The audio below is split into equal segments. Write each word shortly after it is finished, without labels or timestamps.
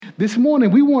This morning,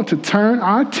 we want to turn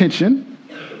our attention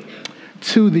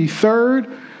to the third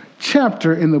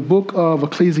chapter in the book of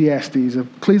Ecclesiastes.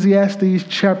 Ecclesiastes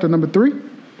chapter number 3.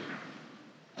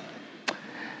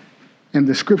 And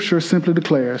the scripture simply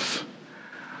declares,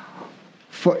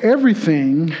 "For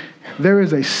everything there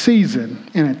is a season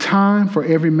and a time for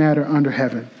every matter under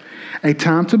heaven, a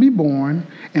time to be born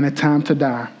and a time to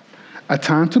die, a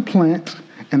time to plant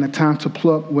and a time to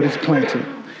pluck what is planted,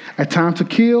 a time to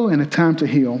kill and a time to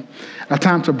heal, a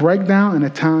time to break down and a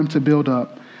time to build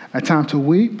up, a time to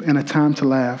weep and a time to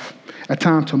laugh, a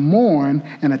time to mourn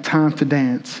and a time to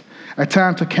dance, a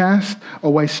time to cast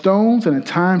away stones and a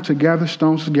time to gather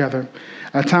stones together,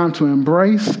 a time to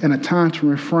embrace and a time to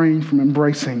refrain from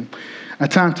embracing, a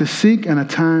time to seek and a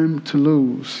time to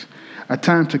lose, a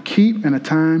time to keep and a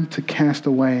time to cast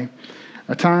away,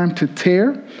 a time to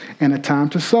tear and a time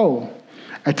to sow,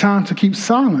 a time to keep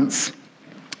silence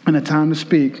and a time to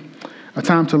speak, a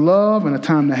time to love and a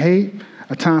time to hate,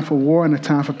 a time for war and a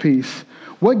time for peace.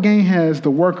 What gain has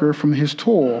the worker from his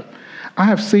toil? I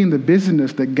have seen the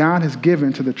busyness that God has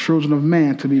given to the children of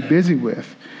man to be busy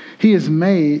with. He has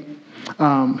made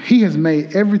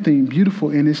everything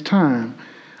beautiful in his time.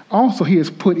 Also, he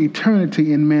has put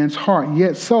eternity in man's heart,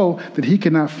 yet so that he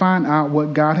cannot find out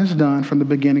what God has done from the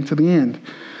beginning to the end.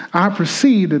 I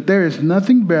perceive that there is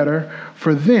nothing better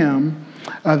for them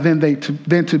than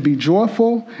to be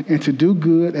joyful and to do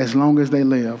good as long as they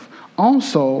live.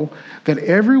 Also, that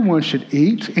everyone should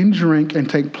eat and drink and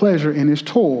take pleasure in his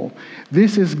toil.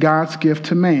 This is God's gift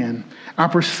to man. I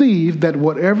perceive that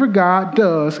whatever God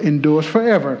does endures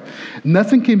forever.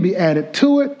 Nothing can be added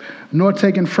to it nor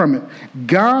taken from it.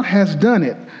 God has done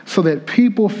it so that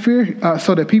people fear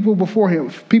before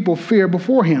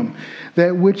him.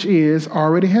 That which is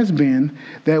already has been,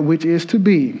 that which is to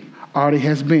be already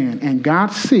has been, and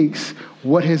God seeks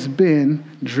what has been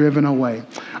driven away."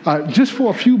 Just for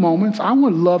a few moments, I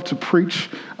would love to preach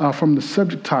from the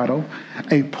subject title,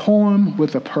 "A Poem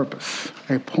with a Purpose."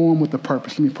 A poem with a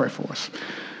purpose. Let me pray for us.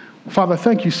 Father,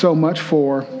 thank you so much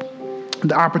for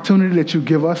the opportunity that you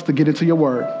give us to get into your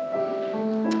word.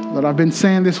 Lord, I've been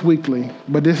saying this weekly,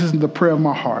 but this is the prayer of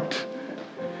my heart.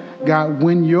 God,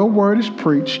 when your word is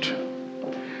preached,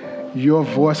 your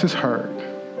voice is heard.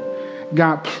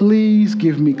 God, please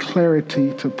give me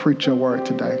clarity to preach your word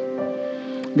today.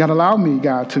 God, allow me,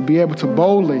 God, to be able to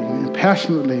boldly and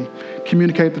passionately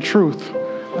communicate the truth.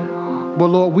 But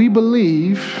Lord, we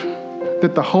believe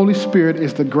that the Holy Spirit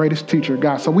is the greatest teacher,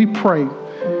 God. So we pray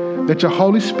that your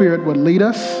Holy Spirit would lead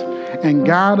us and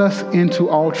guide us into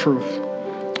all truth.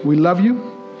 We love you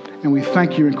and we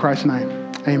thank you in Christ's name.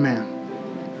 Amen.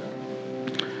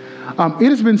 It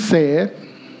has been said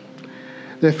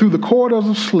that through the corridors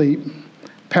of sleep,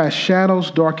 past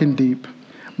shadows dark and deep,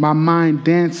 my mind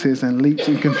dances and leaps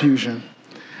in confusion.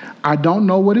 I don't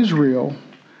know what is real.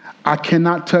 I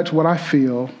cannot touch what I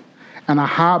feel, and I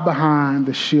hide behind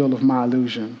the shield of my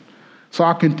illusion. So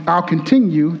I'll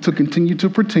continue to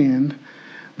pretend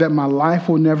that my life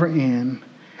will never end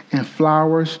and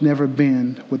flowers never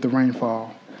bend with the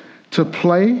rainfall. To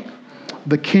play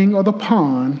the king or the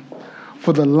pawn,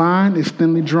 for the line is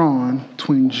thinly drawn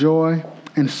between joy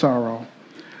and sorrow.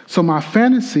 So my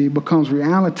fantasy becomes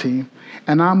reality,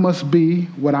 and I must be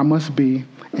what I must be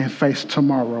and face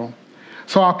tomorrow.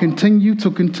 So I'll continue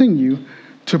to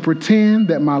pretend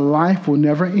that my life will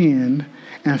never end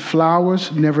and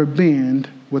flowers never bend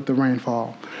with the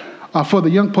rainfall. For the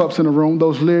young pups in the room,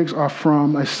 those lyrics are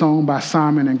from a song by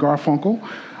Simon and Garfunkel.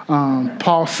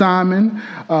 Paul Simon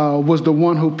was the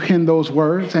one who penned those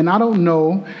words. And I don't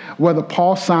know whether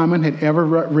Paul Simon had ever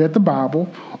read the Bible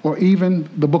or even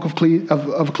the book of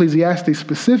Ecclesiastes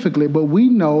specifically, but we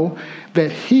know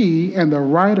that he and the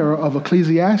writer of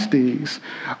Ecclesiastes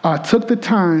took the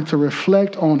time to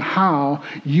reflect on how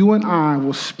you and I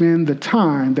will spend the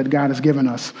time that God has given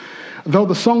us. Though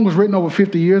the song was written over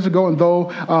 50 years ago, and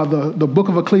though the book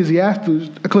of Ecclesiastes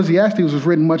was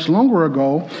written much longer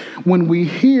ago, when we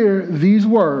hear these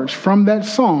words from that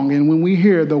song, and when we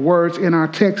hear the words in our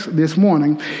text this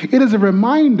morning, it is a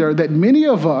reminder that many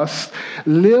of us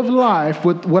live life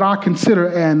with what I consider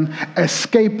an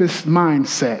escapist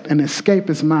mindset. An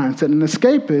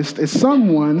escapist is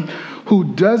someone who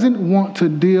doesn't want to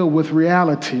deal with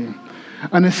reality.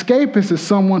 An escapist is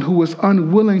someone who is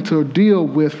unwilling to deal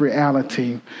with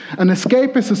reality. An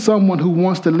escapist is someone who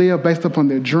wants to live based upon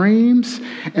their dreams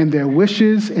and their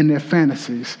wishes and their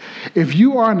fantasies. If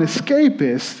you are an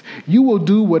escapist, you will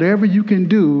do whatever you can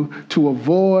do to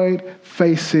avoid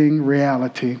facing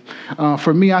reality.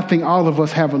 For me, I think all of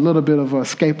us have a little bit of an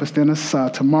escapist in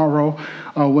us. Tomorrow,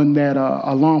 when that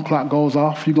alarm clock goes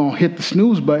off, you're going to hit the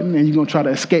snooze button and you're going to try to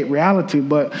escape reality,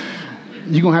 but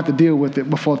you're going to have to deal with it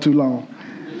before too long.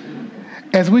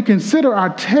 As we consider our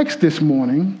text this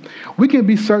morning, we can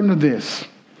be certain of this,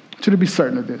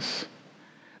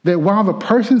 that while the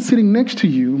person sitting next to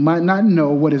you might not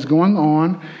know what is going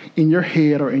on in your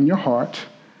head or in your heart,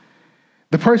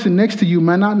 the person next to you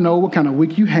may not know what kind of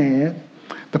week you had.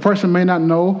 The person may not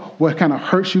know what kind of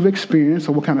hurts you've experienced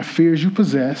or what kind of fears you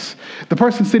possess. The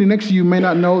person sitting next to you may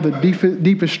not know the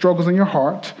deepest struggles in your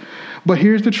heart. But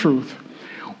here's the truth.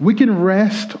 We can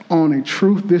rest on a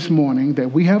truth this morning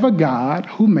that we have a God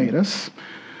who made us.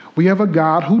 We have a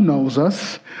God who knows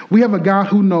us. We have a God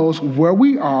who knows where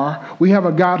we are. We have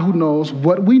a God who knows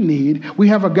what we need. We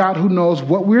have a God who knows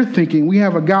what we're thinking. We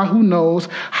have a God who knows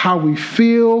how we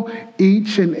feel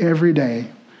each and every day.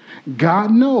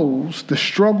 God knows the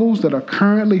struggles that are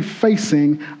currently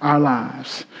facing our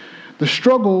lives. The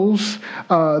struggles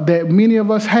that many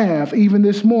of us have, even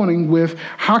this morning, with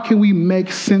how can we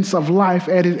make sense of life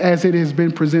as it has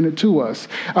been presented to us.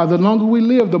 The longer we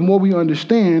live, the more we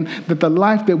understand that the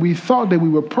life that we thought that we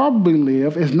would probably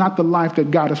live is not the life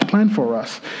that God has planned for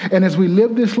us. And as we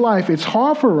live this life, it's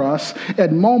hard for us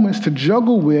at moments to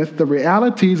juggle with the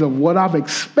realities of what I've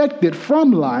expected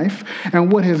from life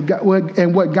and what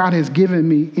God has given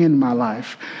me in my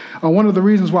life. One of the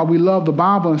reasons why we love the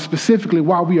Bible and specifically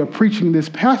why we are preaching this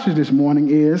passage this morning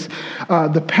is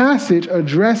the passage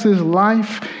addresses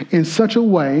life in such a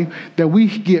way that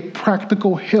we get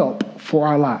practical help for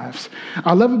our lives.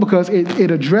 I love it because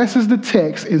it addresses the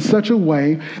text in such a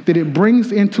way that it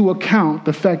brings into account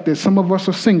the fact that some of us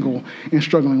are single and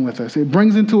struggling with us. It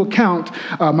brings into account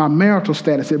my marital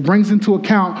status. It brings into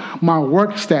account my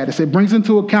work status. It brings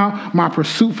into account my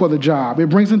pursuit for the job. It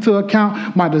brings into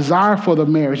account my desire for the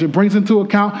marriage. It brings into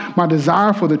account my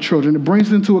desire for the children. It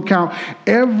brings into account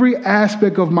every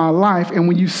aspect of my life. And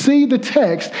when you see the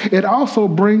text, it also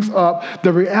brings up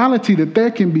the reality that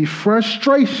there can be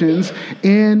frustrations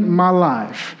in my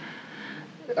life.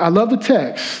 I love the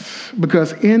text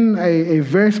because in a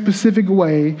very specific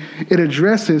way, it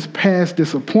addresses past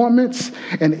disappointments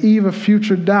and even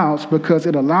future doubts because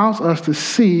it allows us to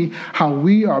see how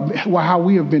we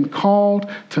have been called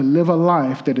to live a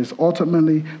life that is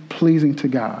ultimately pleasing to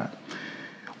God.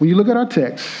 When you look at our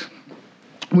text,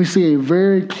 we see a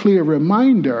very clear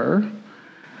reminder,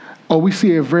 or we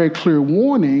see a very clear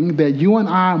warning that you and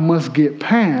I must get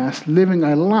past living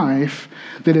a life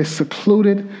that is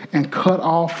secluded and cut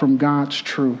off from God's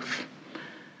truth.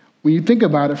 When you think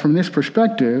about it from this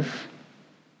perspective,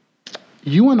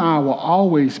 you and I will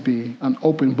always be an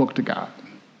open book to God.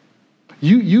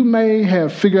 You may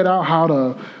have figured out how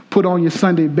to put on your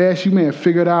Sunday best. You may have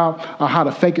figured out how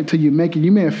to fake it till you make it.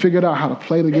 You may have figured out how to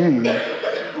play the game.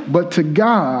 But to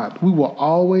God, we will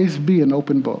always be an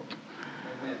open book.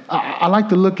 I like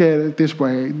to look at it this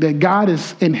way, that God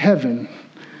is in heaven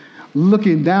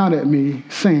looking down at me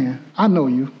saying, I know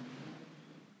you.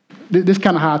 This is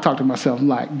kind of how I talk to myself.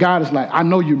 Like, God is like, I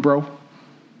know you, bro.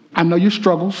 I know your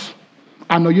struggles.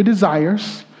 I know your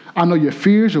desires. I know your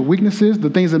fears, your weaknesses, the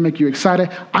things that make you excited.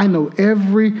 I know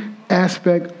every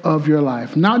aspect of your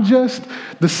life. Not just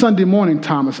the Sunday morning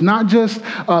Thomas, not just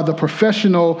the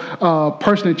professional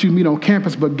person that you meet on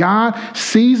campus, but God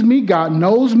sees me, God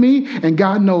knows me, and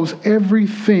God knows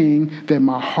everything that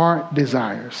my heart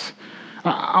desires.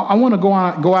 I want to go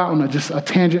out on just a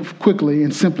tangent quickly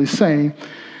and simply say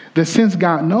that since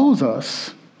God knows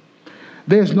us,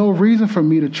 there's no reason for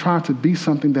me to try to be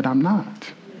something that I'm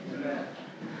not.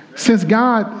 Since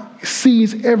God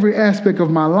sees every aspect of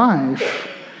my life,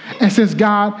 and since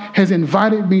God has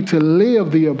invited me to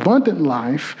live the abundant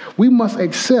life, we must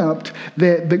accept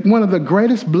that one of the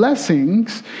greatest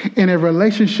blessings in a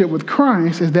relationship with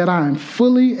Christ is that I am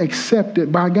fully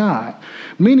accepted by God,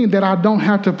 meaning that I don't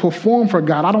have to perform for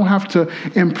God. I don't have to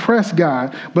impress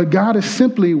God, but God is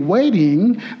simply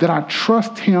waiting that I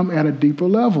trust him at a deeper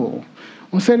level.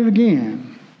 I'm going to say it again.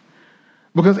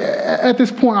 Because at this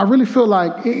point, I really feel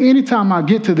like anytime I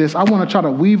get to this, I want to try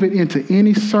to weave it into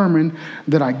any sermon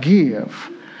that I give.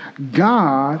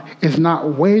 God is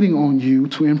not waiting on you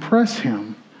to impress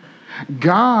him.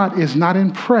 God is not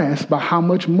impressed by how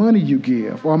much money you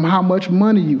give or how much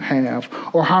money you have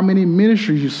or how many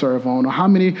ministries you serve on or how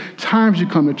many times you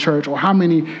come to church or how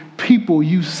many people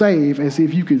you save, as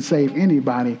if you can save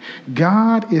anybody.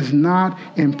 God is not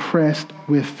impressed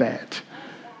with that.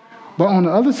 But on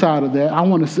the other side of that, I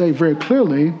want to say very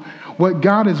clearly, what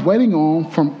God is waiting on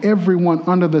from everyone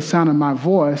under the sound of my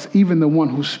voice, even the one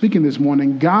who's speaking this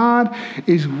morning, God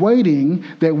is waiting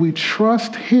that we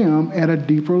trust him at a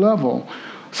deeper level.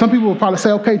 Some people will probably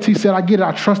say, okay, T said, I get it.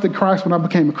 I trusted Christ when I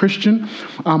became a Christian.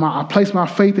 I placed my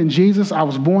faith in Jesus. I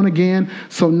was born again.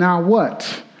 So now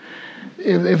what?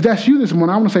 If that's you this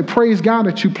morning, I want to say, praise God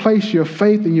that you placed your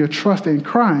faith and your trust in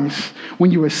Christ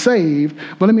when you were saved.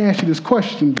 But let me ask you this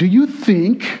question. Do you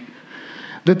think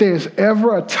that there's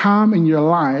ever a time in your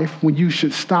life when you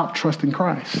should stop trusting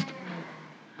Christ?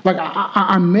 Like,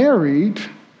 I'm married,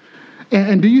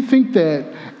 and do you think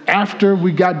that after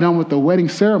we got done with the wedding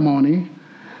ceremony,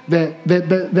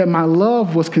 that my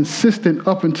love was consistent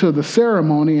up until the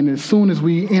ceremony, and as soon as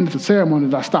we ended the ceremony,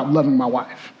 that I stopped loving my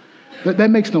wife?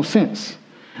 That makes no sense.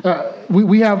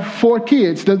 We have 4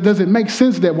 kids. Does it make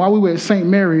sense that while we were at St.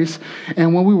 Mary's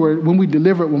and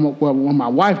when my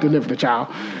wife delivered the child,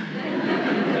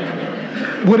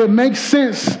 would it make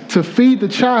sense to feed the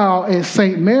child at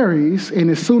St. Mary's and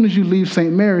as soon as you leave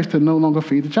St. Mary's to no longer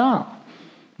feed the child?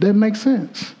 That makes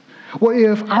sense. Well,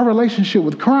 if our relationship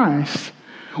with Christ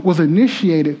was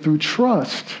initiated through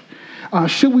trust,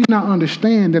 should we not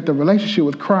understand that the relationship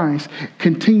with Christ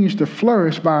continues to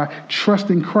flourish by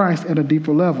trusting Christ at a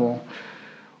deeper level?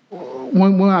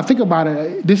 When I think about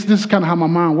it, this is kind of how my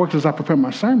mind works as I prepare my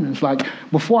sermons. Like,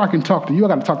 before I can talk to you, I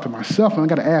got to talk to myself, and I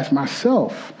got to ask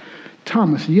myself,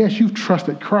 Thomas, yes, you've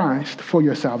trusted Christ for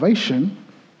your salvation,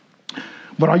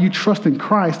 but are you trusting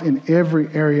Christ in every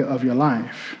area of your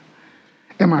life?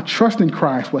 Am I trusting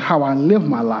Christ with how I live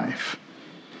my life?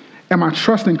 Am I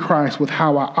trusting Christ with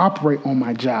how I operate on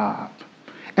my job?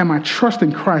 Am I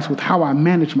trusting Christ with how I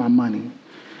manage my money?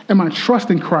 Am I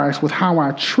trusting Christ with how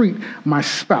I treat my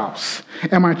spouse?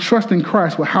 Am I trusting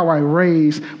Christ with how I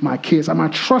raise my kids? Am I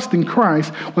trusting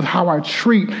Christ with how I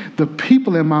treat the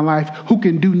people in my life who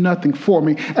can do nothing for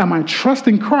me? Am I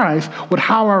trusting Christ with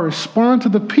how I respond to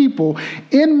the people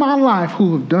in my life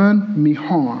who have done me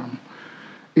harm?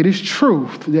 It is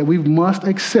truth that we must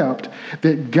accept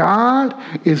that God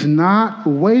is not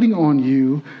waiting on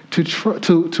you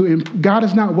God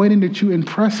is not waiting that you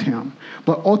impress him,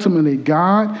 but ultimately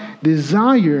God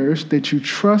desires that you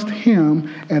trust him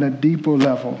at a deeper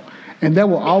level. And that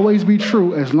will always be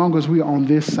true as long as we are on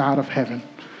this side of heaven.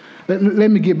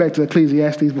 Let me get back to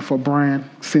Ecclesiastes before Brian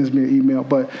sends me an email.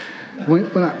 But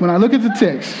when I look at the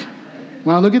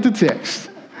text,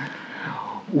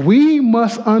 we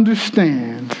must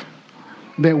understand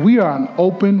that we are an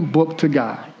open book to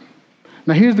God.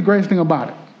 Now, here's the greatest thing about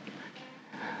it.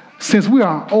 Since we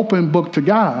are an open book to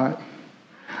God,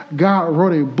 God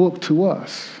wrote a book to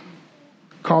us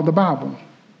called the Bible.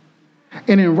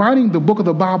 And in writing the book of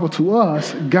the Bible to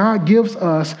us, God gives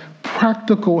us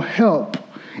practical help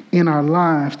in our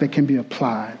lives that can be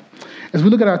applied. As we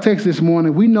look at our text this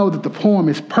morning, we know that the poem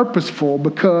is purposeful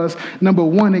because, number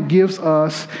one, it gives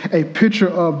us a picture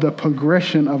of the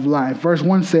progression of life. Verse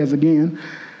 1 says again,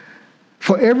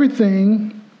 for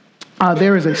everything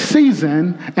there is a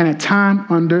season and a time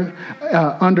and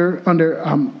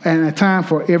a time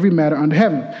for every matter under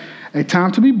heaven. A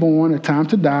time to be born, a time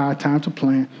to die, a time to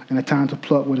plant, and a time to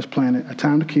pluck what is planted, a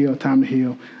time to kill, a time to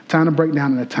heal, a time to break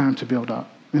down, and a time to build up,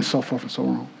 and so forth and so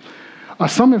on.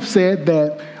 Some have said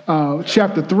that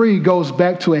chapter 3 goes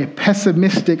back to a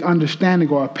pessimistic understanding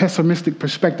or a pessimistic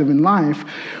perspective in life.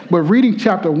 But reading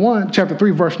chapter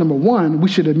 3, verse number 1, we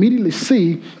should immediately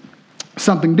see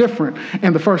something different.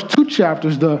 In the first 2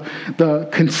 chapters, the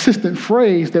consistent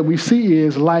phrase that we see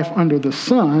is life under the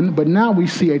sun, but now we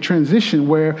see a transition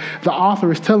where the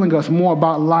author is telling us more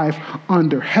about life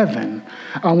under heaven.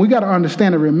 We got to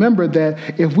understand and remember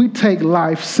that if we take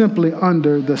life simply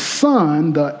under the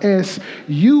sun, the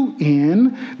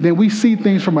S-U-N, then we see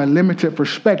things from a limited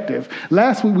perspective.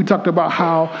 Last week we talked about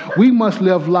how we must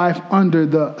live life under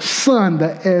the sun,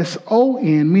 the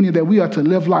S-O-N, meaning that we are to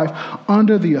live life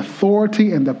under the authority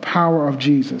and the power of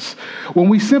Jesus. When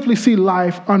we simply see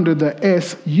life under the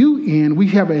S-U-N, we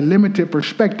have a limited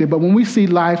perspective. But when we see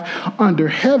life under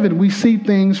heaven, we see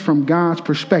things from God's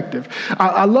perspective.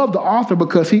 I love the author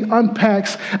because he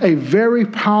unpacks a very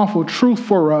powerful truth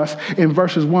for us in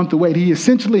verses 1 through 8. He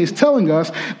essentially is telling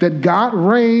us that God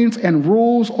reigns and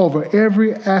rules over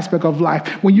every aspect of life.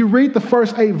 When you read the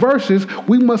first 8 verses,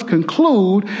 we must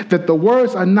conclude that the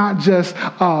words are not just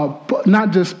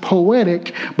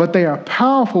poetic, but they are are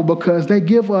powerful because they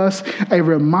give us a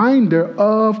reminder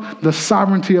of the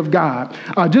sovereignty of God.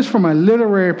 Just from a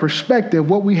literary perspective,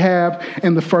 what we have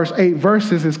in the first 8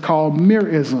 verses is called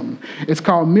merism. It's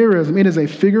called merism. It is a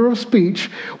figure of speech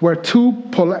where two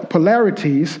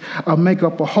polarities make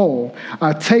up a whole,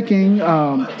 taking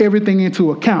everything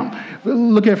into account.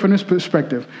 Look at it from this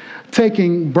perspective.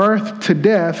 Taking birth to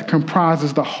death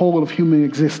comprises the whole of human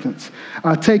existence.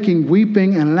 Taking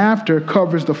weeping and laughter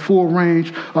covers the full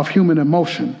range of human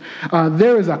emotion.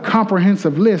 There is a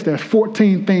comprehensive list. There are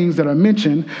 14 things that are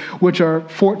mentioned, which are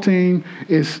 14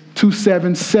 is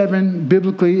 277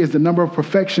 biblically is the number of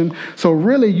perfection. So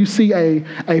really you see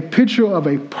a picture of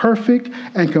a perfect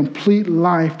and complete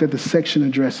life that the section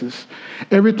addresses.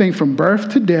 Everything from birth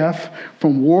to death,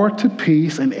 from war to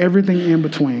peace, and everything in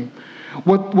between.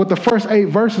 What the first 8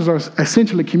 verses are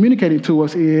essentially communicating to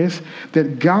us is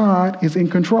that God is in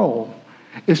control.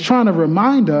 It's trying to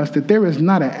remind us that there is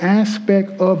not an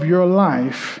aspect of your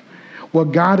life where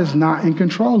God is not in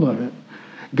control of it.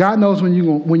 God knows when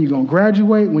you're going to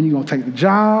graduate, when you're going to take the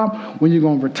job, when you're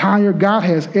going to retire. God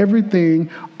has everything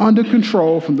under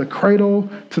control from the cradle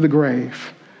to the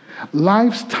grave.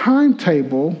 Life's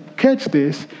timetable, catch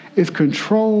this, is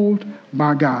controlled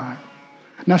by God.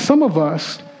 Now, some of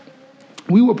us,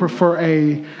 we would prefer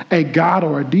a God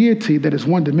or a deity that is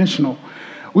one-dimensional.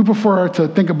 We prefer to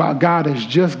think about God as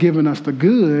just giving us the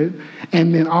good,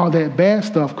 and then all that bad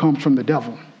stuff comes from the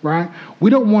devil, right?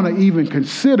 We don't want to even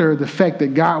consider the fact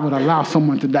that God would allow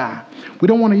someone to die. We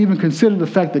don't want to even consider the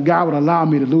fact that God would allow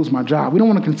me to lose my job. We don't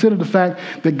want to consider the fact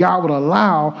that God would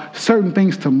allow certain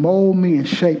things to mold me and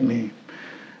shape me.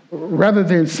 Rather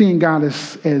than seeing God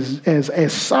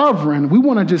as sovereign, we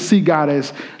want to just see God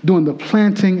as doing the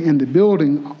planting and the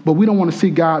building, but we don't want to see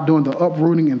God doing the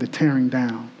uprooting and the tearing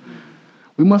down.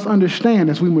 We must understand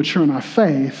as we mature in our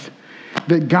faith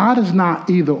that God is not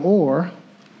either or,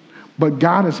 but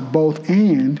God is both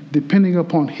and, depending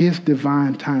upon his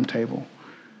divine timetable.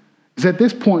 It's at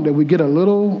this point that we get a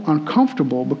little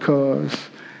uncomfortable because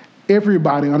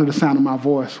everybody under the sound of my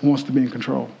voice wants to be in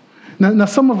control. Now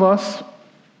some of us,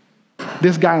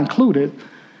 this guy included,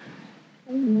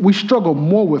 we struggle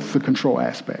more with the control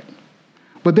aspect.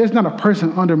 But there's not a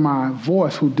person under my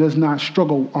voice who does not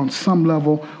struggle on some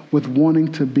level with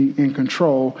wanting to be in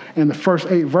control. And the first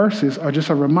 8 verses are just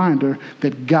a reminder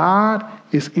that God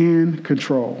is in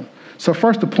control. So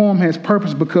first, the poem has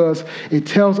purpose because it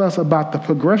tells us about the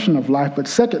progression of life. But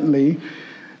secondly,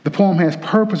 the poem has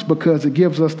purpose because it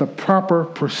gives us the proper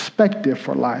perspective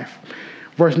for life.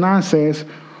 Verse 9 says,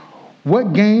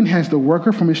 "What gain has the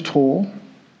worker from his toil?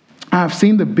 I have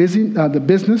seen the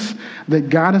business that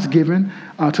God has given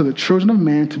to the children of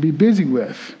man to be busy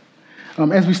with."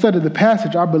 As we study the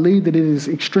passage, I believe that it is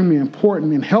extremely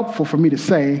important and helpful for me to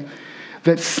say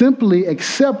that simply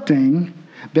accepting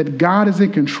that God is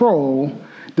in control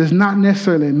does not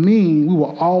necessarily mean we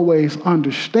will always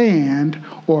understand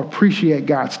or appreciate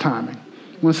God's timing.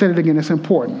 I'm going to say it again, it's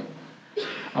important.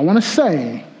 I want to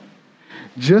say,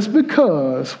 just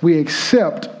because we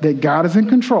accept that God is in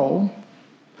control,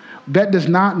 that does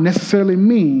not necessarily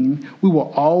mean we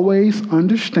will always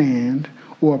understand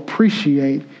or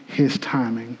appreciate his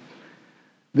timing.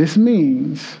 This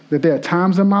means that there are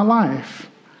times in my life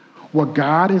where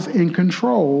God is in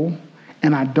control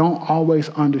and I don't always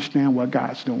understand what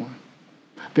God's doing.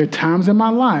 There are times in my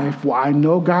life where I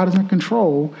know God is in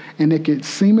control and it could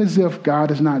seem as if God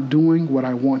is not doing what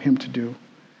I want him to do.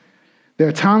 There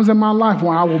are times in my life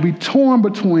where I will be torn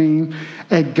between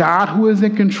a God who is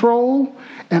in control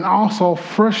and also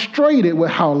frustrated with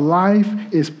how life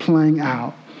is playing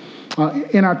out.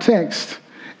 In our text,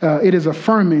 it is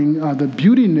affirming the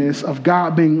beautiness of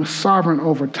God being sovereign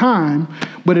over time,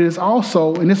 but it is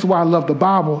also, and this is why I love the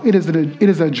Bible, it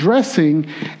is addressing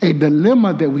a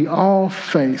dilemma that we all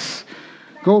face.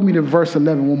 Go with me to verse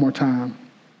 11 one more time.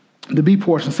 The B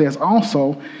portion says,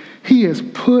 "Also, he has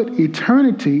put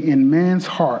eternity in man's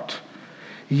heart,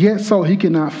 yet so he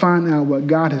cannot find out what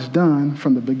God has done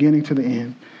from the beginning to the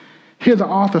end." Here the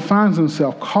author finds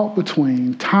himself caught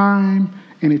between time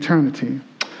and eternity.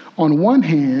 On one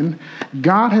hand,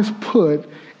 God has put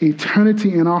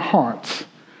eternity in our hearts.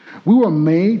 We were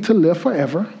made to live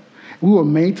forever. We were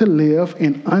made to live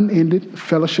in unending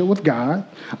fellowship with God.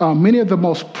 Many of the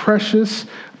most precious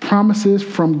promises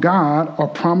from God are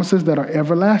promises that are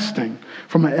everlasting,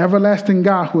 from an everlasting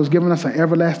God who has given us an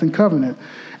everlasting covenant.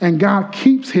 And God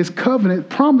keeps his covenant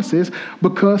promises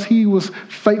because he was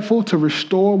faithful to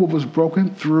restore what was broken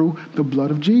through the blood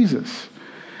of Jesus.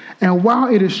 And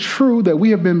while it is true that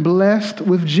we have been blessed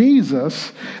with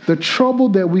Jesus, the trouble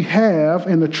that we have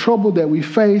and the trouble that we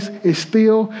face is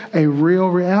still a real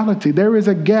reality. There is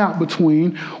a gap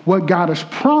between what God has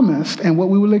promised and what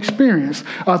we will experience.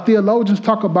 Theologians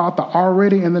talk about the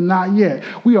already and the not yet.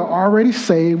 We are already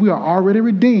saved, we are already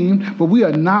redeemed, but we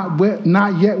are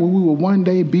not yet where we will one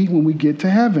day be when we get to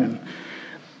heaven.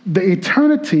 The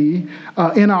eternity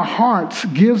in our hearts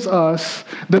gives us,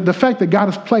 the fact that God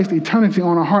has placed eternity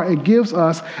on our heart, it gives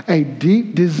us a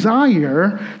deep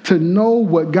desire to know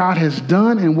what God has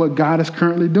done and what God is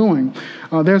currently doing.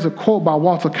 There's a quote by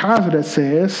Walter Kaiser that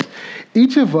says,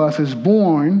 each of us is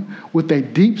born with a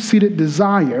deep-seated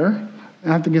desire,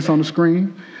 and I think it's on the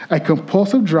screen, a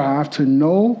compulsive drive to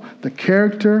know the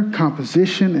character,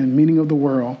 composition, and meaning of the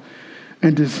world,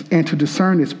 and to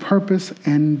discern its purpose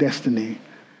and destiny.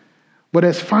 But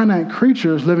as finite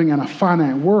creatures living in a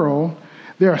finite world,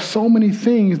 there are so many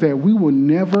things that we will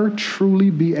never truly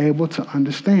be able to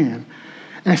understand.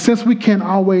 And since we can't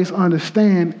always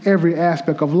understand every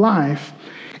aspect of life,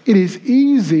 it is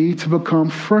easy to become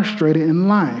frustrated in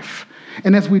life.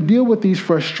 And as we deal with these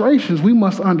frustrations, we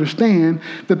must understand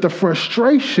that the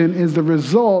frustration is the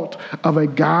result of a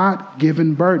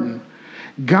God-given burden.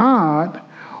 God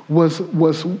was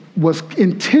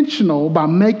intentional by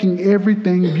making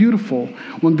everything beautiful.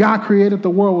 When God created the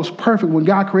world, it was perfect. When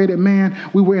God created man,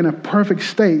 we were in a perfect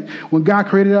state. When God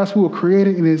created us, we were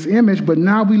created in his image, but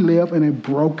now we live in a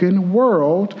broken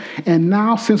world. And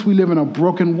now, since we live in a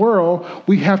broken world,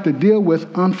 we have to deal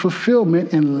with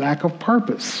unfulfillment and lack of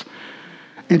purpose.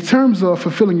 In terms of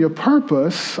fulfilling your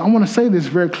purpose, I want to say this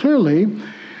very clearly.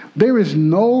 There is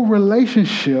no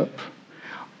relationship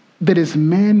that is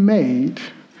man-made.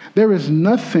 There is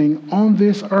nothing on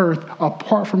this earth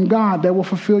apart from God that will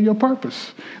fulfill your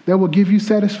purpose, that will give you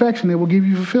satisfaction, that will give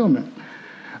you fulfillment.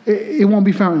 It won't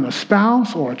be found in a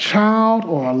spouse or a child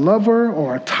or a lover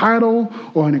or a title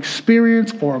or an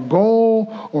experience or a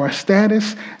goal or a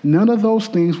status. None of those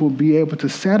things will be able to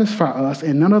satisfy us,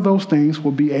 and none of those things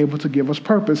will be able to give us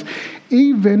purpose.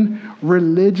 Even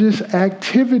religious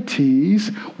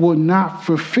activities will not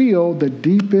fulfill the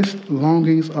deepest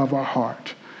longings of our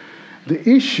heart. The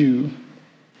issue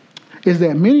is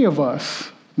that many of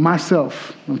us,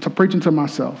 myself, I'm preaching to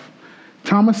myself,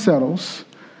 Thomas Settles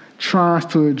tries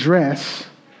to address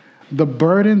the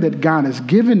burden that God has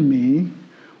given me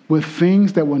with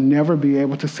things that will never be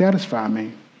able to satisfy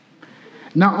me.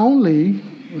 Not only,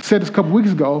 I said this a couple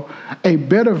weeks ago, a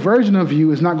better version of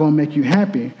you is not going to make you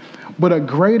happy, but a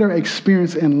greater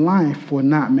experience in life will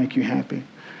not make you happy.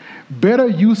 Better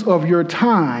use of your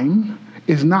time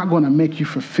is not going to make you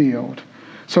fulfilled.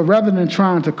 So rather than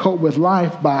trying to cope with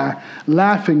life by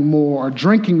laughing more or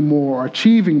drinking more or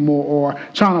achieving more or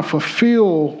trying to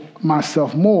fulfill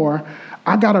myself more,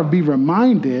 I got to be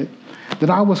reminded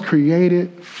that I was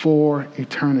created for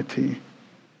eternity.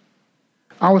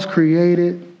 I was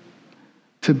created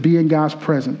to be in God's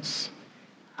presence.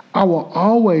 I will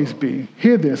always be,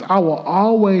 hear this, I will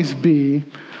always be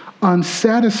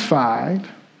unsatisfied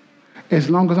as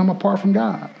long as I'm apart from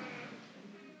God.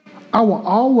 I will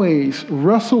always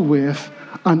wrestle with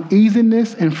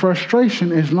uneasiness and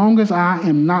frustration as long as I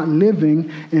am not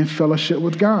living in fellowship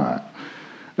with God.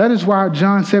 That is why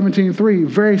John 17:3,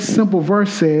 very simple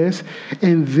verse says,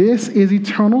 "And this is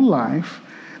eternal life,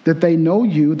 that they know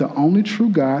you, the only true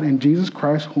God, and Jesus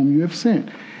Christ, whom you have sent."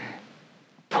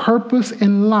 Purpose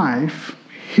in life,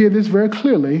 hear this very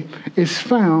clearly, is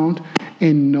found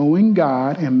in knowing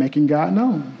God and making God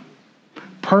known.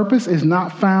 Purpose is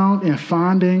not found in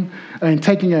finding and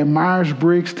taking a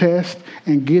Myers-Briggs test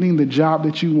and getting the job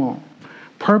that you want.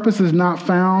 Purpose is not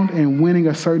found in winning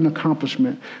a certain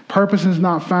accomplishment. Purpose is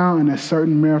not found in a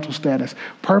certain marital status.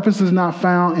 Purpose is not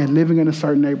found in living in a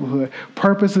certain neighborhood.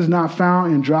 Purpose is not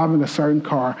found in driving a certain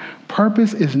car.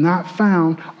 Purpose is not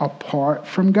found apart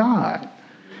from God.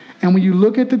 And when you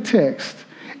look at the text,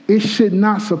 it should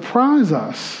not surprise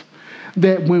us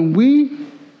that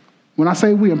when I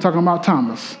say we, I'm talking about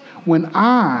Thomas, when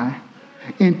I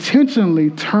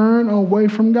intentionally turn away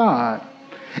from God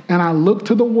and I look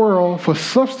to the world for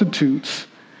substitutes,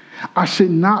 I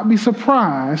should not be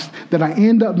surprised that I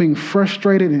end up being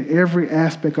frustrated in every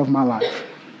aspect of my life.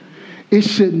 It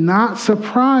should not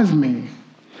surprise me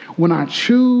when I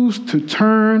choose to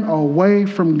turn away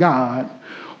from God,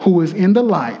 who is in the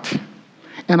light,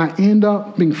 and I end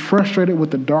up being frustrated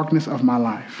with the darkness of my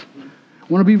life.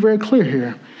 I want to be very clear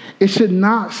here. It should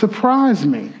not surprise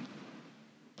me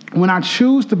when I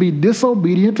choose to be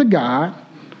disobedient to God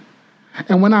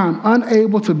and when I'm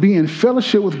unable to be in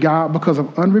fellowship with God because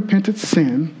of unrepentant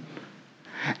sin,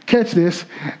 Catch this.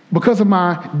 Because of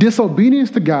my disobedience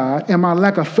to God and my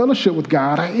lack of fellowship with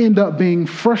God, I end up being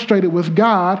frustrated with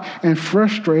God and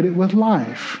frustrated with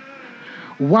life.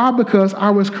 Why? Because I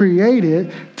was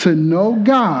created to know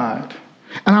God.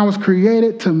 And I was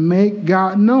created to make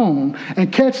God known.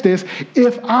 And catch this.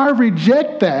 If I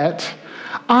reject that,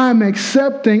 I'm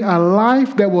accepting a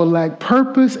life that will lack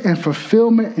purpose and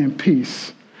fulfillment and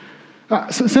peace.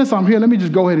 Since I'm here, let me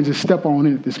just go ahead and just step on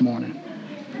in it this morning.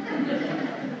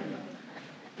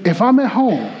 If I'm at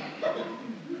home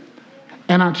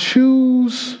and I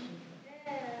choose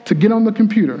to get on the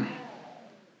computer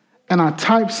and I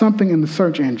type something in the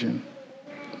search engine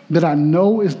that I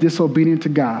know is disobedient to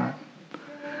God,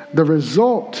 the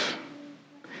result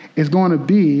is going to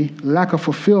be lack of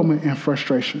fulfillment and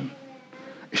frustration.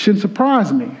 It shouldn't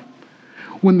surprise me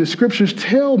when the scriptures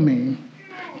tell me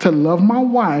to love my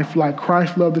wife like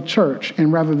Christ loved the church,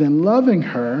 and rather than loving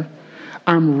her,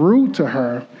 I'm rude to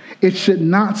her. It should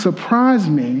not surprise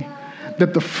me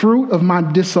that the fruit of my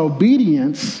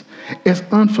disobedience is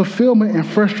unfulfillment and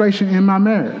frustration in my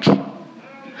marriage.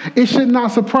 It should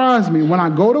not surprise me when I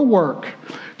go to work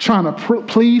trying to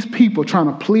please people, trying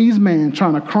to please man,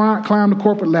 trying to climb the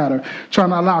corporate ladder, trying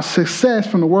to allow success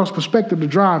from the world's perspective to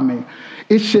drive me.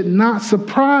 It should not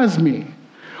surprise me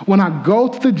when I go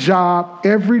to the job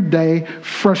every day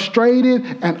frustrated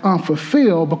and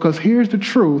unfulfilled, because here's the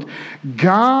truth.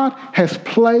 God has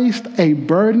placed a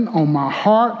burden on my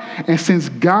heart, and since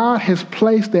God has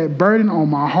placed that burden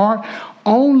on my heart,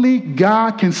 only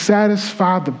God can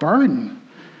satisfy the burden.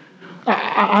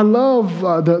 I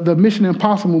love the Mission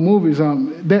Impossible movies.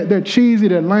 They're cheesy,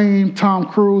 they're lame. Tom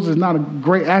Cruise is not a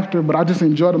great actor, but I just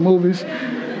enjoy the movies.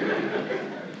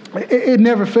 It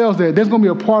never fails there. There's going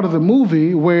to be a part of the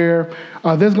movie where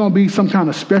there's going to be some kind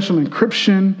of special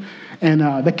encryption,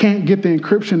 and they can't get the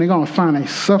encryption. They're going to find a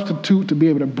substitute to be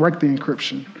able to break the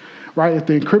encryption, right? If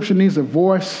the encryption needs a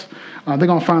voice, they're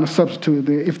going to find a substitute.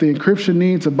 If the encryption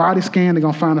needs a body scan, they're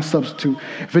going to find a substitute.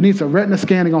 If it needs a retina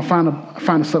scan, they're going to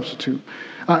find a substitute.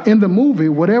 In the movie,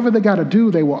 whatever they got to do,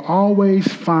 they will always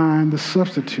find the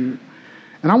substitute.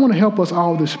 And I want to help us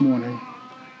all this morning.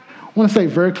 I want to say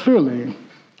very clearly,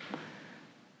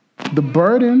 the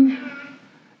burden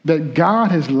that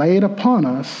God has laid upon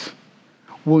us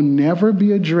will never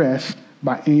be addressed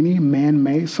by any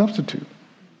man-made substitute.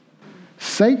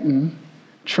 Satan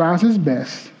tries his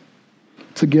best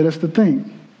to get us to think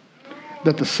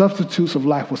that the substitutes of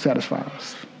life will satisfy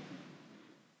us.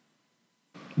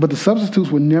 But the substitutes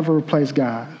will never replace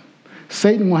God.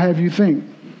 Satan will have you think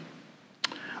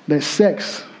that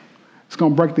sex is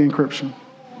going to break the encryption.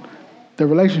 The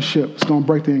relationship is going to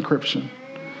break the encryption.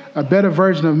 A better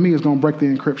version of me is going to break the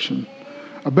encryption.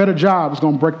 A better job is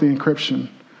going to break the encryption.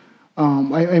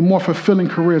 A more fulfilling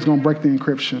career is going to break the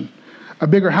encryption. A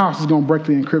bigger house is going to break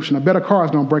the encryption. A better car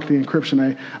is going to break the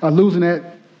encryption. Losing that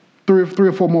three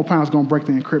or four more pounds is going to break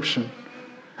the encryption.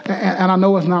 And I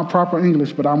know it's not proper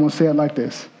English, but I'm going to say it like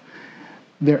this.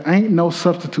 There ain't no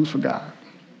substitutes for God.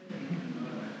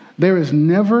 There is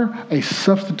never a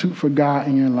substitute for God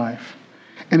in your life.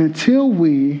 And until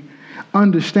we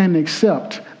understand and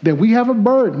accept that we have a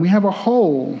burden, we have a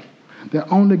hole that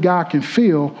only God can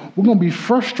fill, we're going to be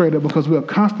frustrated because we're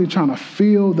constantly trying to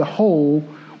fill the hole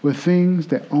with things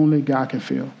that only God can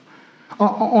fill.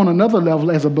 On another level,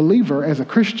 as a believer, as a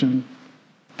Christian,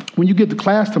 when you get to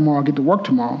class tomorrow, get to work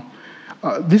tomorrow,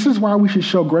 this is why we should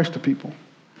show grace to people.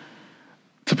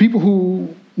 To people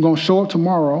who are going to show up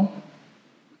tomorrow,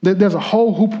 there's a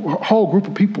whole group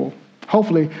of people,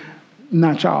 hopefully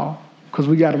not y'all, because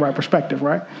we got the right perspective,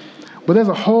 right? But there's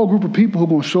a whole group of people who are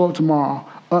going to show up tomorrow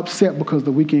upset because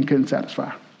the weekend couldn't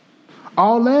satisfy.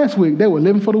 All last week, they were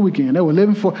living for the weekend. They were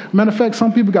living for, matter of fact,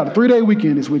 some people got a 3-day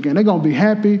weekend this weekend. They're going to be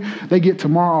happy. They get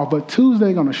tomorrow off. But Tuesday,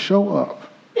 they're going to show up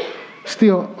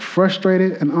still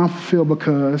frustrated and unfulfilled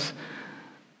because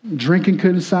drinking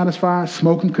couldn't satisfy,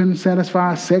 smoking couldn't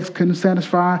satisfy, sex couldn't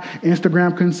satisfy,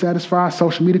 Instagram couldn't satisfy,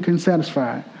 social media couldn't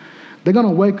satisfy. They're going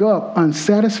to wake up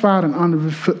unsatisfied and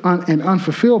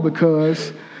unfulfilled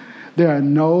because there are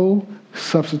no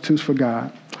substitutes for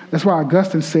God. That's why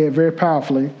Augustine said very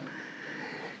powerfly,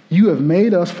 "You have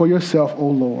made us for yourself, O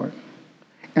Lord,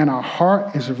 and our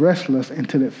heart is restless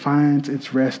until it finds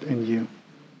its rest in you."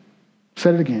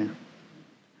 Say it again.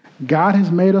 God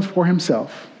has made us for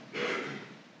himself,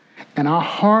 and our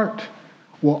heart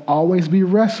will always be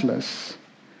restless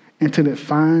until it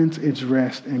finds its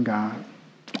rest in God.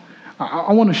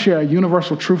 I want to share a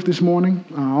universal truth this morning.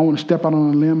 I want to step out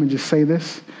on a limb and just say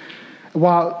this.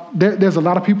 While there's a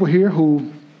lot of people here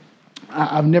who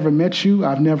I've never met you.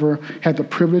 I've never had the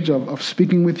privilege of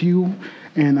speaking with you.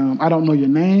 And I don't know your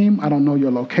name. I don't know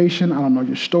your location. I don't know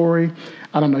your story.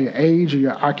 I don't know your age or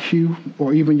your IQ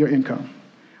or even your income.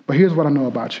 But here's what I know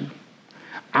about you.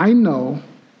 I know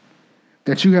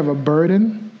that you have a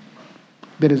burden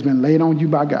that has been laid on you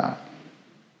by God.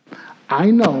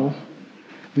 I know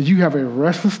that you have a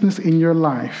restlessness in your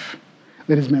life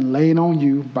that has been laid on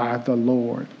you by the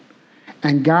Lord.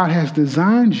 And God has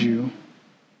designed you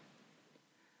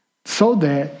so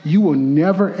that you will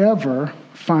never, ever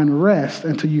find rest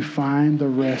until you find the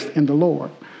rest in the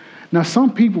Lord. Now,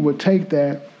 some people would take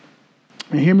that,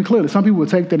 and hear me clearly, some people would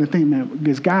take that and think, man,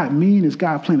 is God mean? Is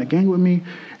God playing a game with me?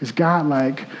 Is God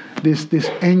like this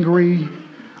angry,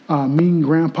 mean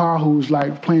grandpa who's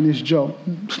like playing this joke?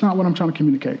 It's not what I'm trying to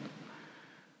communicate.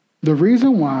 The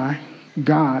reason why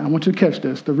God, I want you to catch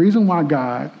this, the reason why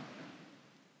God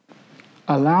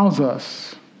allows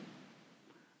us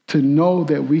to know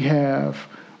that we have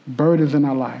burdens in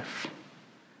our life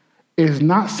is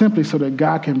not simply so that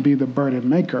God can be the burden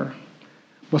maker,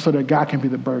 but so that God can be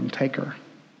the burden taker.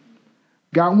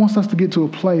 God wants us to get to a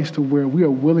place to where we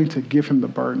are willing to give him the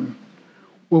burden,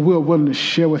 where we are willing to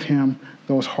share with him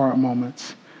those hard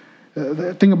moments.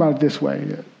 Think about it this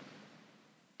way.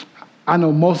 I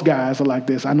know most guys are like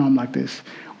this. I know I'm like this.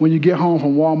 When you get home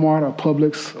from Walmart or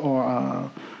Publix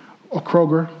or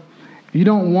Kroger, you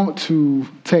don't want to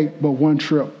take but one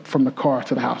trip from the car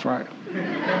to the house, right?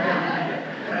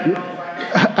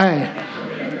 Hey,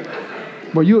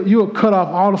 but you'll cut off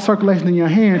all the circulation in your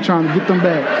hand trying to get them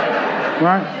back,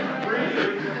 right?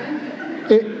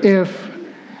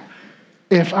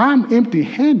 If I'm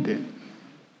empty-handed,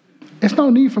 it's no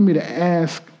need for me to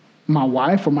ask my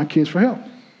wife or my kids for help.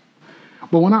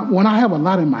 But when I have a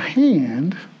lot in my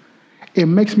hand, it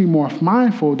makes me more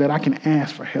mindful that I can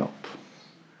ask for help.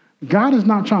 God is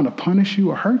not trying to punish you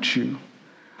or hurt you,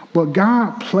 but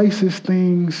God places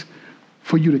things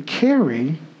for you to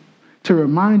carry to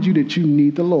remind you that you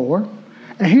need the Lord.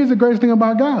 And here's the greatest thing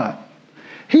about God.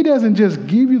 He doesn't just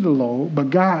give you the load, but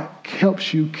God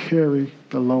helps you carry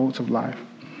the loads of life.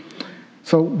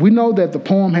 So we know that the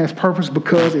poem has purpose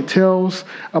because it tells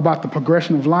about the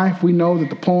progression of life. We know that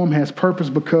the poem has purpose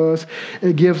because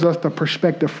it gives us the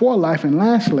perspective for life. And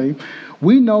lastly,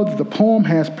 we know that the poem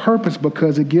has purpose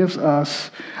because it gives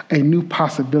us a new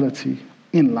possibility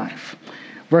in life.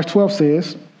 Verse 12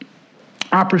 says,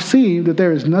 I perceive that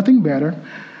there is nothing better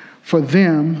for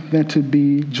them than to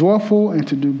be joyful and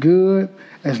to do good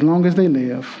as long as they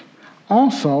live.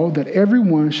 Also, that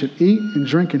everyone should eat and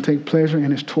drink and take pleasure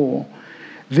in his toil.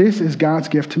 This is God's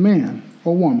gift to man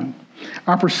or woman.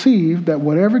 I perceive that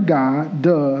whatever God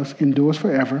does endures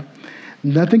forever.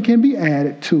 Nothing can be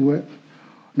added to it,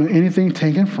 nor anything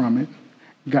taken from it.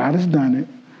 God has done it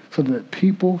so that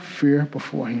people fear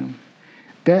before him.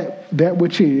 That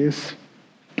which is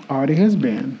already has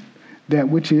been. That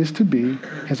which is to be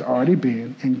has already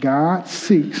been. And God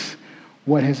seeks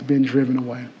what has been driven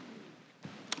away.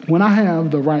 When I have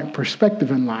the right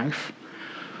perspective in life,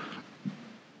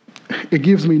 it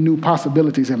gives me new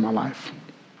possibilities in my life.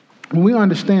 When we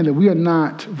understand that we are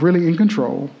not really in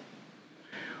control,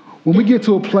 when we get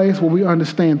to a place where we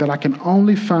understand that I can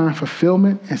only find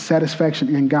fulfillment and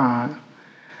satisfaction in God,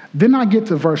 then I get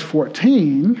to verse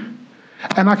 14,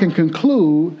 and I can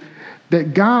conclude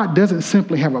that God doesn't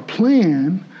simply have a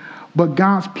plan, but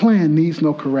God's plan needs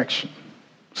no correction.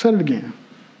 Say it again.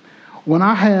 When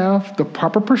I have the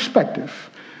proper perspective,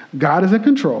 God is in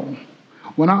control.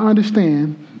 When I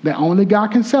understand that only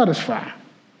God can satisfy,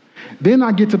 then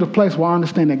I get to the place where I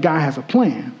understand that God has a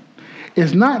plan.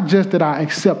 It's not just that I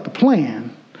accept the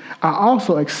plan. I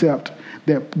also accept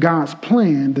that God's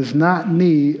plan does not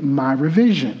need my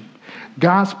revision.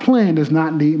 God's plan does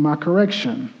not need my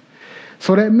correction.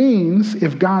 So that means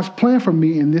if God's plan for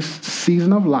me in this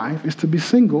season of life is to be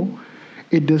single,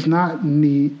 it does not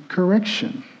need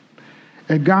correction.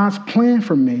 If God's plan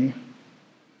for me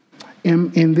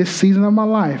in this season of my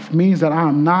life means that I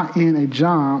am not in a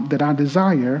job that I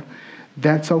desire,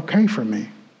 that's okay for me.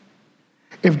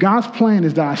 If God's plan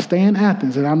is that I stay in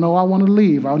Athens and I know I want to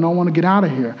leave, I know I want to get out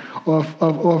of here, or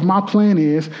if my plan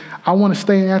is I want to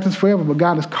stay in Athens forever, but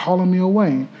God is calling me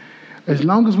away, as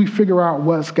long as we figure out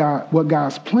what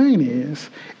God's plan is,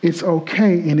 it's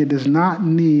okay and it does not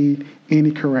need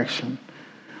any correction.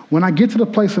 When I get to the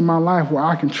place in my life where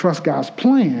I can trust God's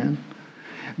plan,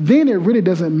 then it really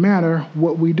doesn't matter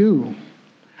what we do.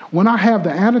 When I have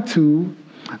the attitude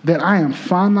that I am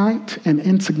finite and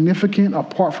insignificant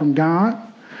apart from God,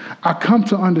 I come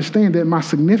to understand that my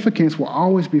significance will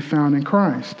always be found in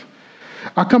Christ.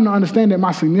 I come to understand that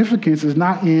my significance is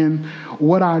not in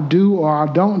what I do or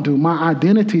I don't do. My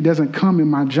identity doesn't come in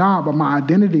my job, but my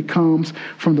identity comes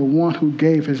from the one who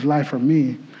gave his life for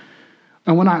me.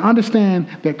 And when I understand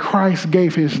that Christ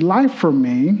gave his life for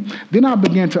me, then I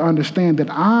begin to understand that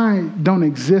I don't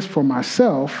exist for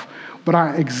myself, but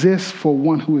I exist for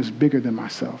one who is bigger than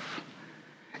myself.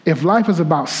 If life is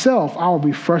about self, I will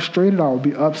be frustrated, I will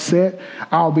be upset,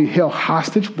 I will be held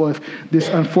hostage with this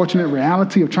unfortunate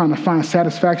reality of trying to find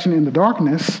satisfaction in the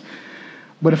darkness.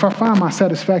 But if I find my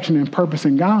satisfaction and purpose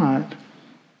in God,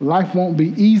 life won't be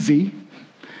easy,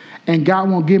 and God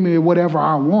won't give me whatever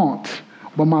I want,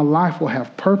 but my life will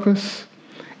have purpose,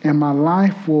 and my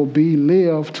life will be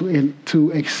lived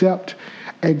to accept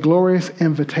a glorious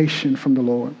invitation from the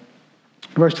Lord.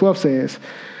 Verse 12 says,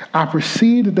 I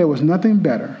perceived that there was nothing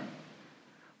better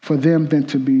for them than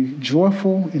to be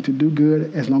joyful and to do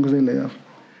good as long as they live.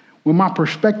 When my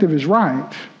perspective is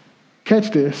right,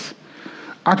 catch this,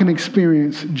 I can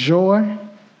experience joy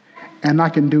and I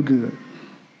can do good.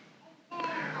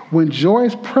 When joy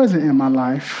is present in my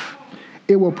life,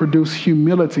 it will produce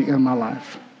humility in my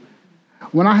life.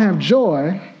 When I have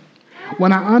joy,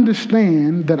 when I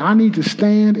understand that I need to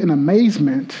stand in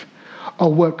amazement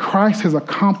of what Christ has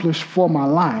accomplished for my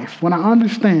life, when I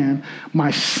understand my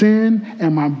sin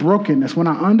and my brokenness, when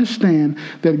I understand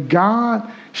that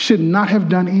God should not have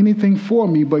done anything for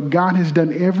me, but God has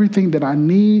done everything that I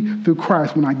need through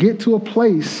Christ, when I get to a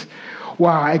place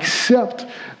where I accept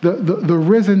the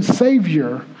risen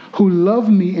Savior who loved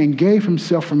me and gave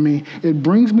himself for me, it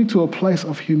brings me to a place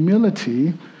of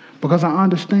humility because I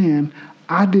understand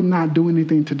I did not do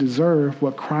anything to deserve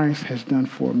what Christ has done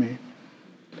for me.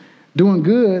 Doing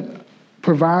good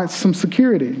provides some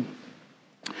security.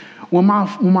 When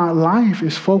my life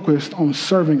is focused on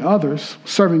serving others,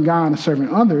 serving God and serving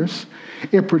others,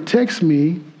 it protects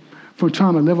me from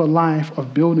trying to live a life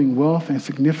of building wealth and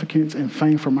significance and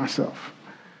fame for myself.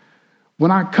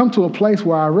 When I come to a place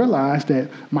where I realize that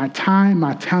my time,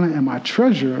 my talent, and my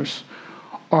treasures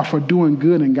are for doing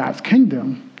good in God's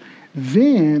kingdom,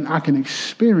 then I can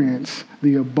experience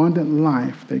the abundant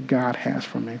life that God has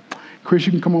for me. Chris,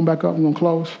 you can come on back up. We're going to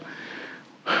close.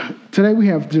 Today we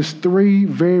have just 3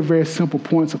 very, very simple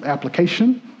points of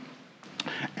application.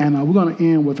 And we're going to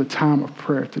end with a time of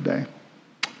prayer today.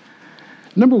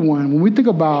 Number 1, when we think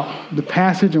about the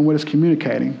passage and what it's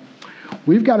communicating,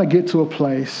 we've got to get to a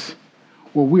place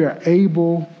where we are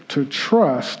able to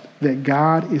trust that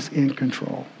God is in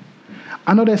control.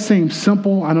 I know that seems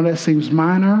simple. I know that seems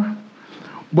minor.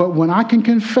 But when I can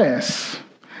confess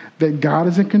that God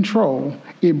is in control,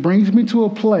 it brings me to a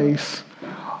place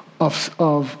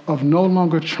of no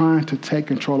longer trying to take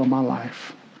control of my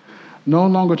life. No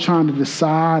longer trying to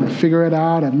decide and figure it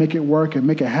out and make it work and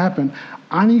make it happen.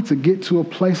 I need to get to a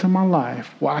place in my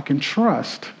life where I can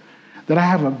trust that I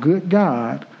have a good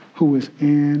God who is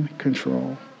in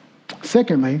control.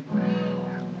 Secondly,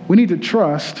 we need to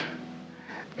trust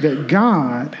that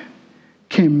God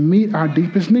can meet our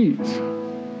deepest needs.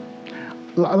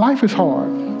 Life is hard,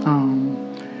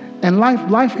 and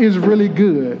life is really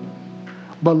good,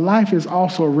 but life is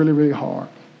also really, really hard.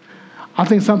 I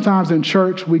think sometimes in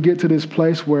church we get to this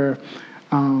place where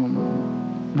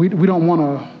we don't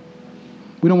want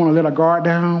to let our guard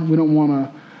down. We don't want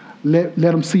to let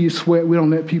them see you sweat. We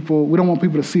don't want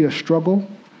people to see us struggle.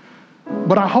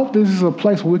 But I hope this is a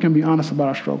place where we can be honest about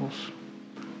our struggles.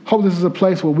 Hope this is a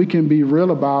place where we can be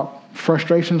real about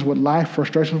frustrations with life,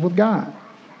 frustrations with God.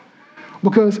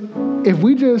 Because if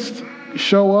we just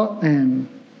show up and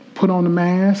put on the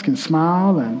mask and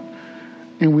smile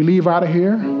and we leave out of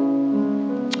here,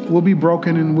 we'll be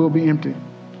broken and we'll be empty.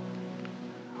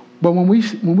 But when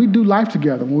we do life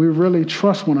together, when we really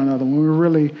trust one another, when we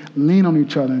really lean on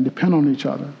each other and depend on each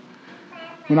other,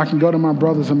 when I can go to my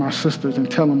brothers and my sisters and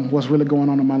tell them what's really going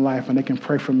on in my life and they can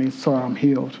pray for me so I'm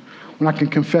healed, when I can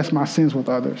confess my sins with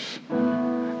others,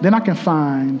 then I can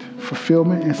find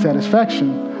fulfillment and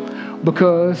satisfaction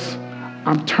because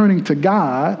I'm turning to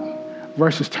God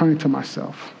versus turning to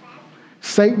myself.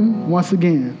 Satan, once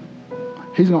again,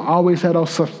 he's going to always have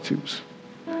those substitutes.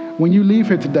 When you leave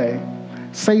here today,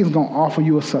 Satan's going to offer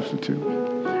you a substitute.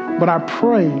 But I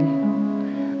pray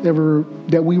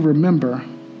that we remember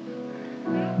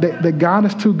that God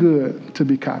is too good to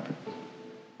be copied.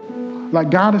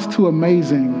 Like God is too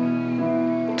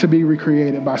amazing to be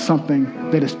recreated by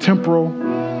something that is temporal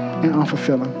and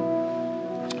unfulfilling.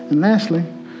 And lastly,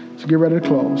 to get ready to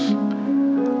close,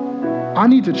 I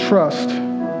need to trust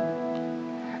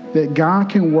that God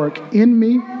can work in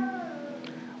me,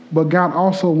 but God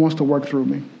also wants to work through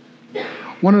me.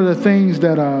 One of the things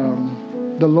that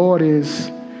the Lord is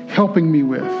helping me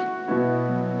with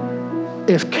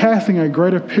is casting a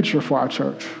greater picture for our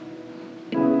church.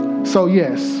 So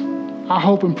yes, I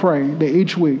hope and pray that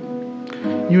each week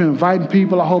you're inviting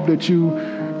people. I hope that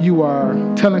you are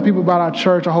telling people about our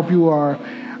church. I hope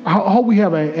we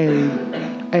have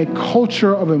a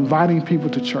culture of inviting people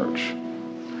to church.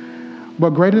 But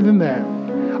greater than that,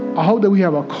 I hope that we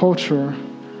have a culture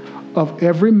of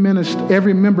every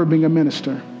member being a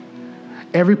minister.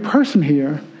 Every person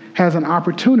here has an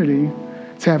opportunity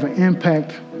to have an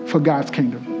impact for God's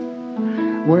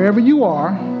kingdom. Wherever you are,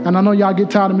 and I know y'all get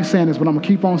tired of me saying this, but I'm going to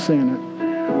keep on saying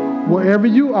it. Wherever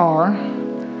you are,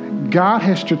 God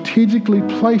has strategically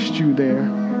placed you there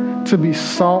to be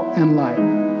salt and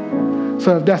light.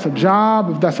 So if that's a job,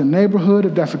 if that's a neighborhood,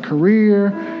 if that's a career,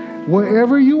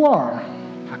 wherever you are,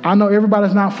 I know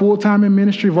everybody's not full-time in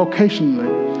ministry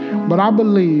vocationally, but I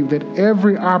believe that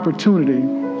every opportunity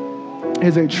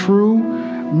is a true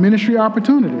ministry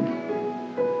opportunity.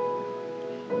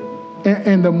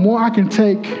 And the more I can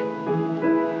take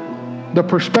the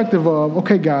perspective of,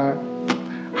 okay, God,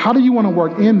 how do you want to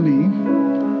work in me?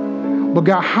 But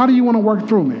God, how do you want to work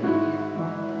through me?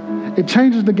 It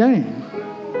changes the game.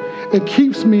 It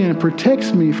keeps me and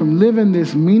protects me from living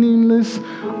this meaningless,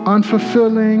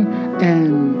 unfulfilling,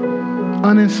 and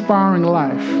uninspiring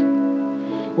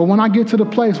life. But when I get to the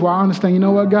place where I understand, you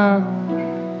know what, God?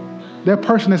 That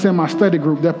person that's in my study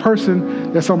group, that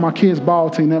person that's on my kids' ball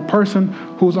team, that person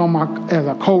who's as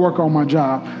a coworker on my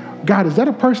job, God, is that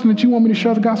a person that you want me to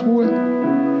share the gospel with?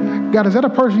 God, is that a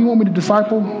person you want me to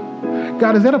disciple?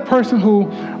 God, is that a person who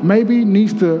maybe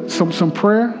needs some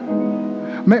prayer?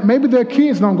 Maybe their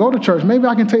kids don't go to church. Maybe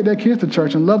I can take their kids to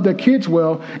church and love their kids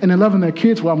well, and in loving their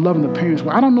kids well, I'm loving the parents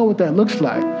well. I don't know what that looks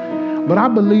like, but I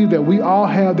believe that we all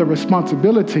have the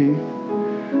responsibility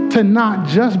to not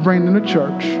just bring them to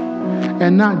church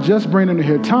and not just bring them to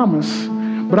hear Thomas,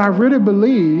 but I really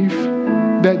believe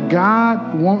that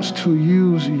God wants to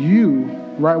use you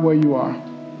right where you are.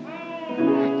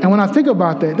 And when I think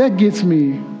about that, that gets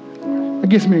me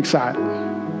excited.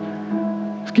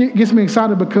 It gets me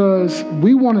excited because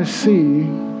we want to see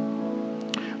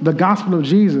the gospel of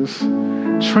Jesus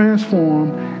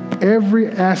transform every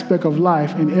aspect of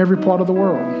life in every part of the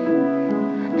world.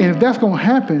 And if that's going to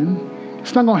happen,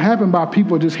 it's not going to happen by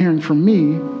people just hearing from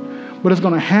me, but it's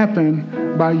going to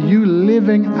happen by you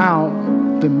living out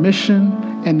the mission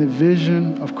and the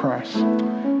vision of Christ.